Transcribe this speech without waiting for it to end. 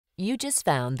You just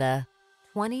found the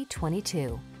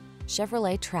 2022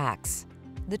 Chevrolet Trax.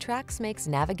 The Trax makes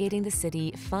navigating the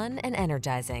city fun and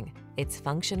energizing. Its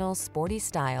functional, sporty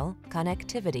style,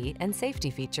 connectivity, and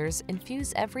safety features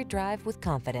infuse every drive with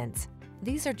confidence.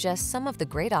 These are just some of the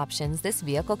great options this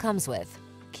vehicle comes with: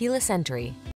 keyless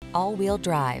entry, all-wheel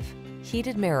drive,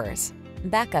 heated mirrors,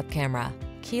 backup camera,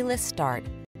 keyless start,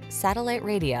 satellite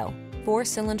radio,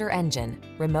 4-cylinder engine,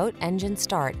 remote engine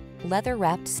start,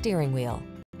 leather-wrapped steering wheel,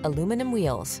 aluminum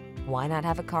wheels. Why not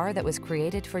have a car that was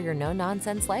created for your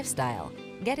no-nonsense lifestyle?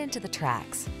 Get into the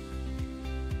Trax.